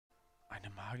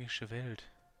Magische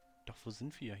Welt. Doch wo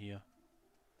sind wir hier?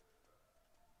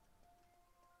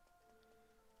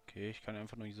 Okay, ich kann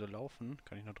einfach nur hier so laufen.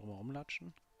 Kann ich noch drumherum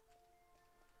latschen?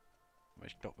 Aber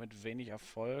ich glaube mit wenig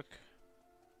Erfolg...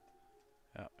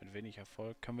 Ja, mit wenig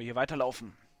Erfolg können wir hier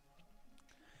weiterlaufen.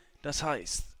 Das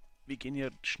heißt, wir gehen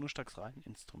hier schnurstracks rein.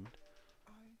 Instrument.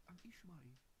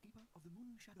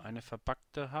 Eine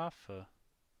verpackte Harfe.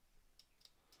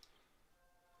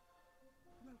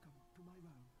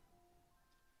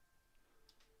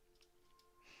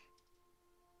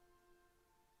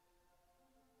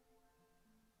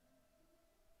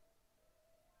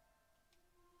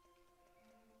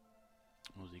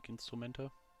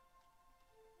 Musikinstrumente.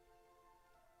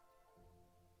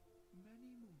 Many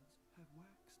moons have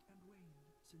waxed and waned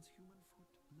since human foot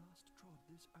last trod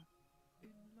this earth.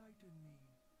 Enlighten me.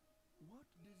 What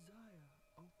desire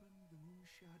opened the moon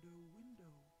shadow window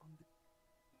on the...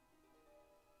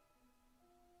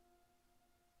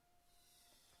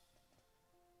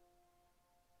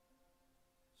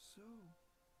 So,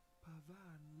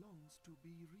 Pavan longs to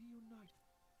be reunited.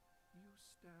 You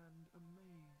stand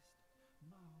amazed,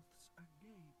 mouths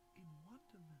agape in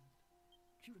wonderment.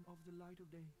 Children of the light of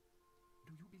day,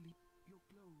 do you believe your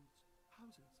clothes,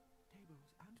 houses, tables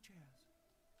and chairs?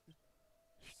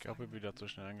 Ich glaube, wieder zu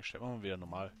schnell eingestellt. Machen wir wieder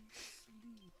normal.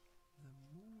 The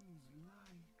moon's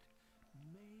light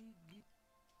may give...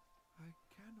 I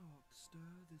cannot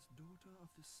stir this daughter of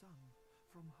the sun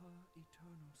from her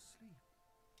eternal sleep.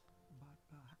 But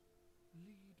perhaps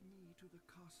lead me to the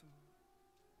castle.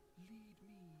 Lead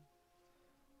me.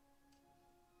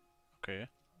 Okay,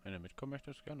 wenn er mitkommen möchte,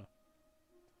 ist gerne.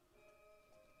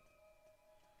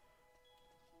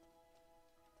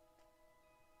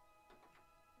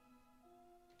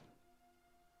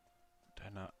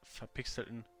 Deiner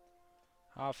verpixelten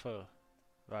Harfe.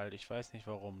 Weil ich weiß nicht,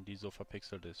 warum die so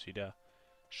verpixelt ist. Wie der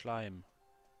Schleim.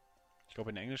 Ich glaube,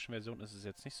 in der englischen Version ist es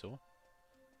jetzt nicht so.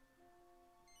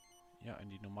 Ja, in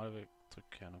die normale Welt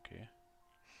zurückkehren, okay.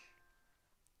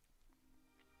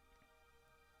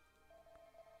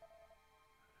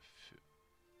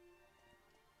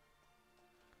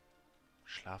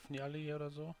 Schlafen die alle hier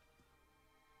oder so?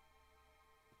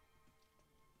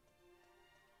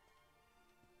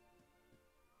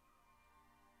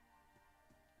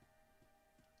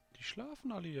 Die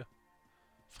schlafen alle hier.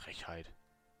 Frechheit.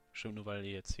 Stimmt, nur weil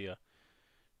jetzt hier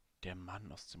der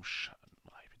Mann aus dem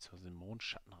Schattenreich, beziehungsweise dem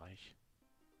Mondschattenreich.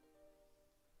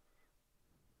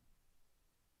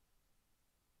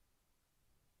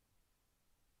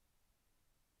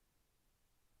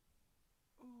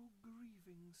 Oh,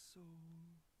 grieving soul,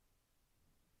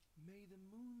 may the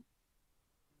moon...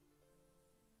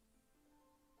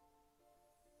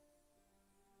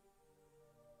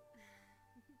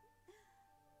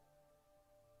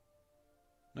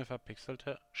 Eine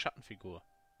verpixelte Schattenfigur.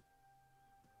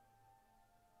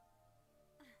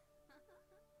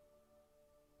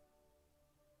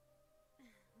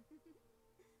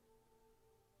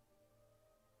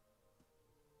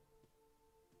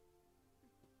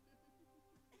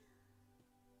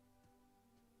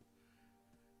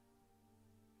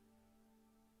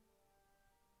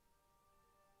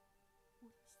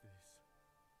 What is this?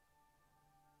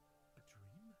 A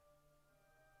dream?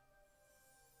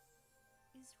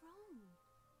 Is wrong?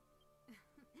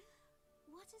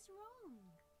 What is wrong?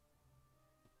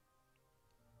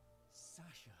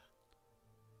 Sasha,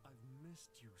 I've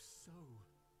missed you so.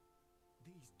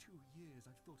 These 2 years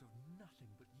I've thought of nothing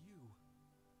but you.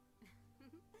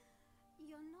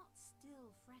 You're not still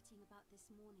fretting about this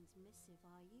morning's missive,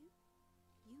 are you?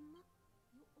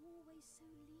 You're always so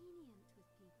lenient with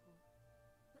people.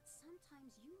 But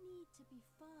sometimes you need to be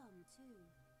firm too.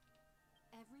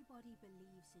 Everybody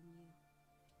believes in you.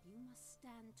 You must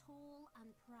stand tall and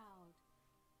proud.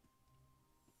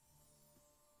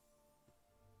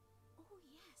 Oh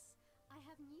yes, I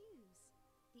have news.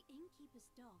 The innkeeper's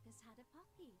dog has had a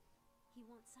puppy. He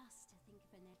wants us to think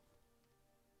of a name.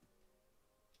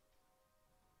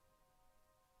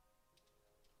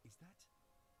 Is that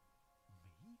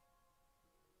me?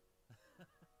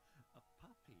 A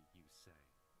puppy, you say?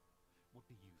 What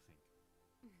do you think?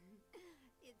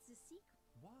 It's a secret.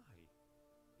 Why?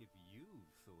 If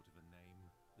you've thought of a name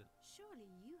that...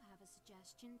 Surely you have a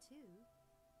suggestion too.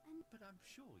 And But I'm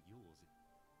sure yours...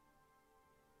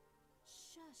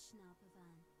 shush now,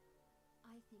 Pavan.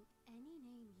 I think any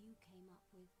name you came up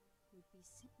with would be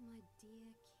my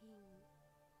dear king.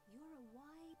 You're a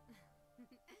wise...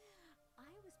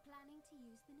 I was planning to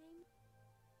use the name...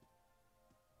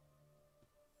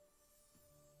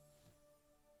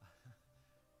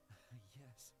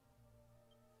 Yes.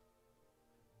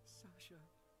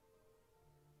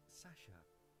 Sasha,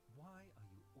 why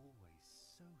are you always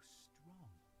so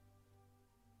strong?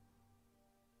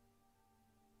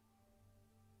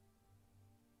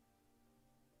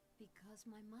 Because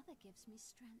my mother gives me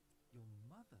strength. Your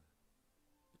mother?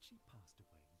 But she passed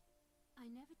away. I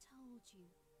never told you,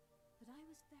 but I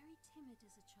was very timid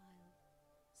as a child.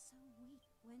 So weak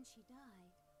when she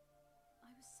died. I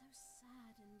was so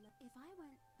sad and if I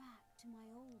went back to my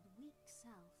old weak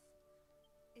self,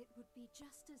 it would be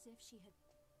just as if she had...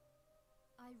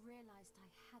 I realized I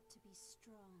had to be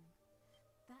strong.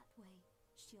 That way,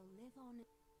 she'll live on...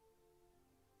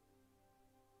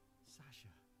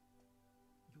 Sasha,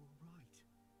 you're right.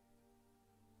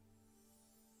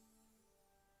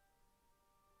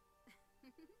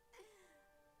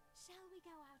 Shall we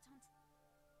go out on...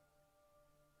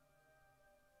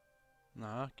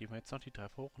 Na, gehen wir jetzt noch die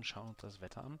Treppe hoch und schauen uns das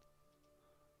Wetter an.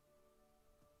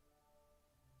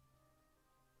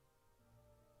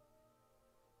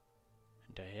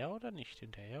 Hinterher oder nicht?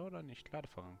 Hinterher oder nicht?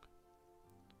 Ladevorgang.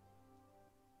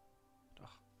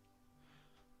 Doch.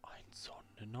 Ein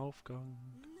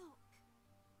Sonnenaufgang. Look!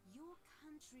 Your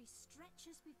country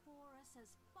stretches before us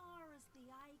as far as the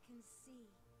eye can see.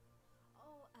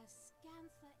 Oh,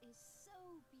 Ascantha is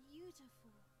so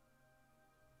beautiful.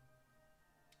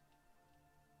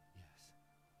 Yes.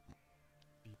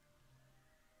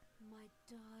 My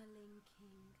darling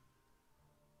king.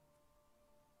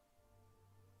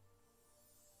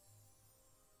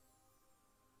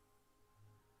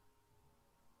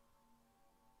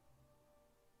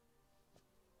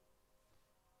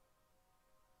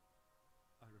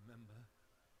 I remember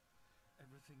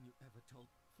everything you ever told.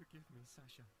 Forgive me,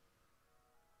 Sasha.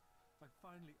 I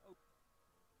finally...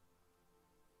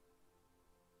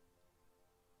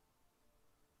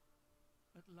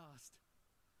 At last.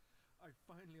 I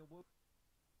finally awoke.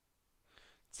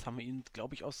 Jetzt haben wir ihn,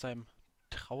 glaube ich, aus seinem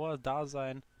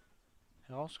Trauerdasein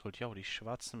herausgeholt. Ja, die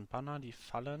schwarzen Banner, die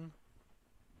fallen.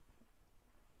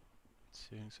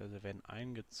 Beziehungsweise werden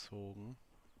eingezogen.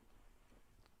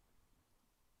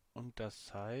 Und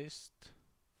das heißt...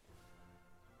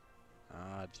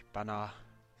 die Banner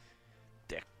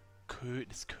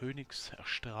des Königs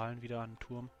erstrahlen wieder an den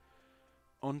Turm.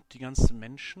 Und die ganzen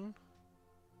Menschen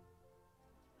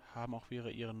haben auch wieder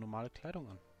ihre normale Kleidung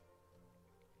an.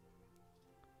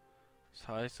 Das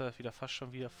heißt, da ist wieder fast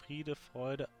schon wieder Friede,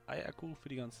 Freude, Eierkuchen für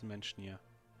die ganzen Menschen hier.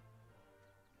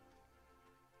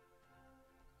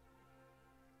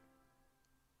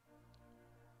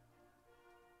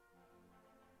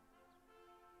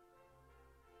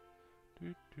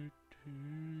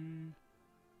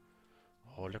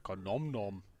 Oh, lecker Nom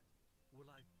Nom. Well,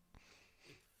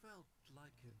 it felt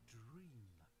like a dream.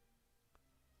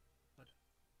 But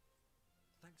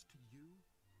thanks to you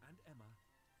and Emma,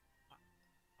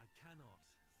 I cannot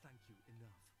thank you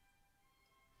enough.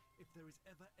 If there is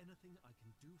ever anything I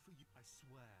can do for you, I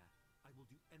swear I will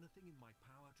do anything in my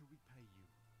power to repay you.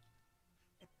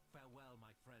 Farewell,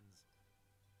 my friends.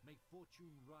 May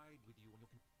fortune ride with you on your...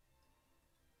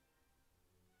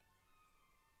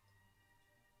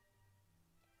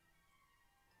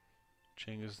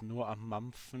 Cheng ist nur am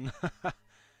Mampfen.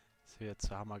 Das wird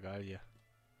jetzt hammergeil hier.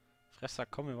 Fresser,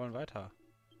 komm, wir wollen weiter.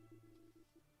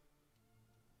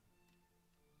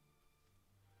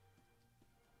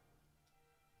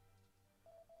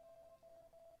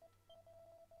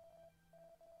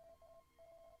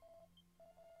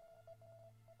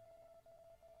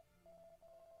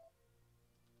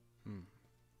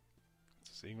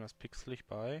 Jetzt ist irgendwas pixelig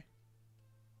bei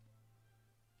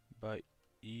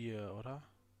ihr, oder?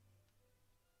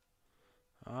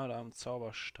 Ah, da am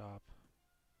Zauberstab.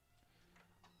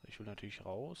 Ich will natürlich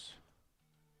raus.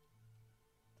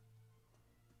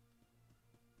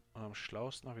 Und am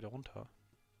schlausten noch wieder runter.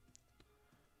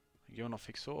 Dann gehen wir noch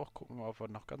fix hoch, gucken wir, ob wir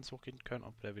noch ganz hoch gehen können,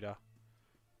 ob der wieder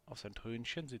auf sein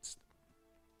Trönchen sitzt.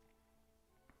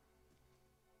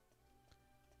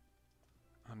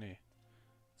 Ah, nee.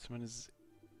 Zumindest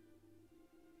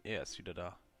er ist wieder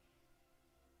da.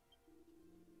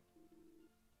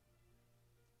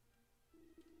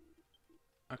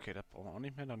 Okay, das brauchen wir auch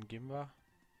nicht mehr. Dann gehen wir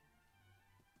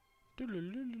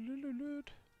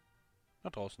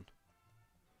nach draußen.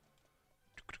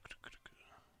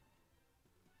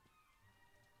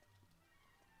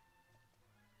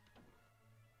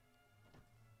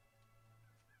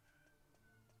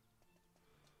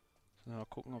 Mal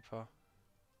gucken, ob wir...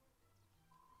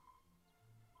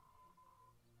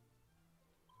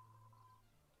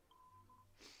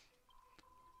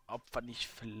 nicht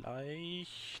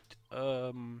vielleicht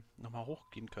nochmal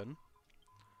hochgehen können.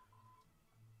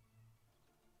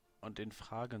 Und den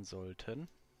fragen sollten.